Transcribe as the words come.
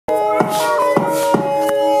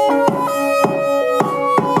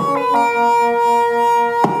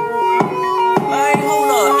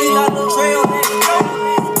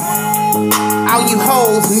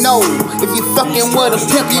fucking with a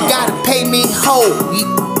pimp, you gotta pay me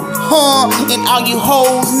hoe. And all you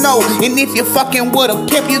hoes know. And if you're fucking with a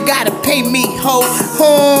pimp, you gotta pay me, ho.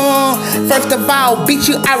 First of all, bitch,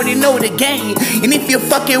 you already know the game. And if you're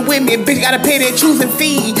fucking with me, bitch, gotta pay that choosing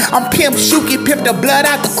fee. I'm Pimp Shuki, pimp the blood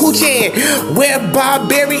out the coochie. We're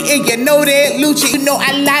Barbarian, and you know that Lucci. You know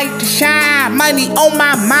I like to shine, money on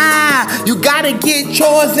my mind. You gotta get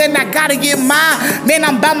yours, and I gotta get mine. Man,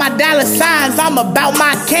 I'm about my dollar signs, I'm about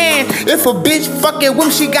my cash. If a bitch fucking with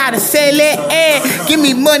me, she gotta sell that ass. Give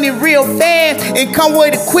me money real fast and come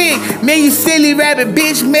with it quick. Man, you silly rabbit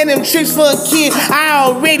bitch, man, them tricks for a kid. I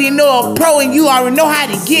already know a pro and you already know how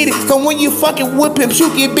to get it. So when you fucking with Pimp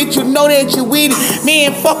Shuki, bitch, you know that you with it.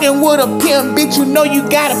 Man, fucking with a pimp, bitch, you know you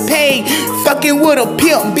gotta pay. Fucking with a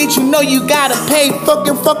pimp, bitch, you know you gotta pay.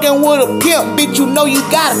 Fucking with a pimp, bitch, you know you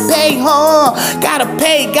gotta pay, Gotta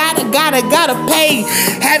pay, gotta pay.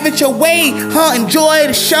 Have it your way, enjoy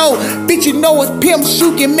the show. Bitch, you know it's Pimp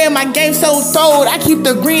Shuki, man, my game so sold. I keep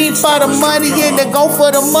the green for the money, yeah, they go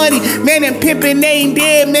for the money. Man, and pimpin' ain't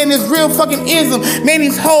dead, man, it's real fucking ism. Man,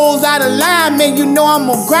 these hoes out of line, man, you know I'm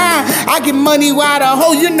on grind. I get money while the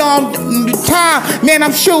hoe, you know I'm the time. Man,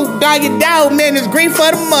 I'm shoot, dog it down, man, it's green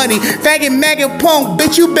for the money. Faggot, maggot, punk,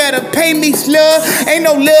 bitch, you better pay me, slug. Ain't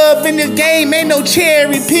no love in this game, ain't no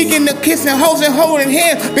cherry picking, the kissing hoes and holding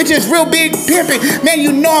hands. Bitch, it's real big pimpin'. Man,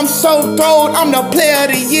 you know I'm so throwed, I'm the player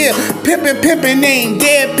of the year. Pimpin' ain't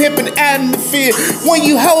dead, pimpin' atmosphere. When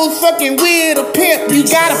you hoes fucking with a pimp, you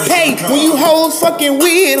gotta pay. When you hoes fucking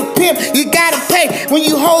with a pimp, you gotta pay. When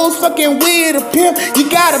you hoes fucking with a pimp, you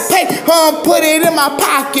gotta pay. Put it in my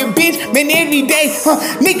pocket, bitch. Man, every day,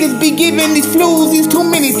 niggas be giving these flues, these too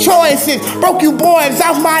many choices. Broke you boys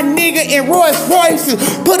off my nigga in Rolls Royces.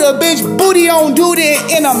 Put a bitch booty on duty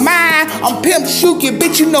in a mind. I'm Pimp Shuki,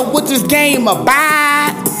 bitch, you know what this game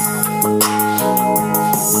about.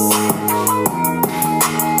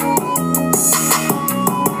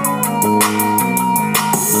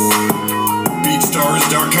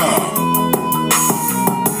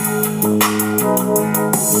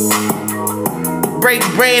 BeatStars.com. Break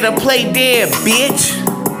bread or play dead, bitch.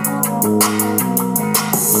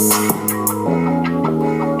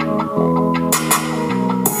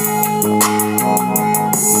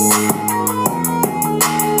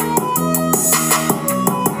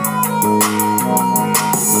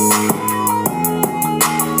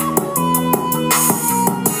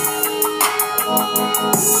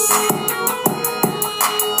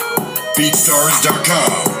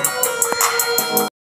 BeatStars.com.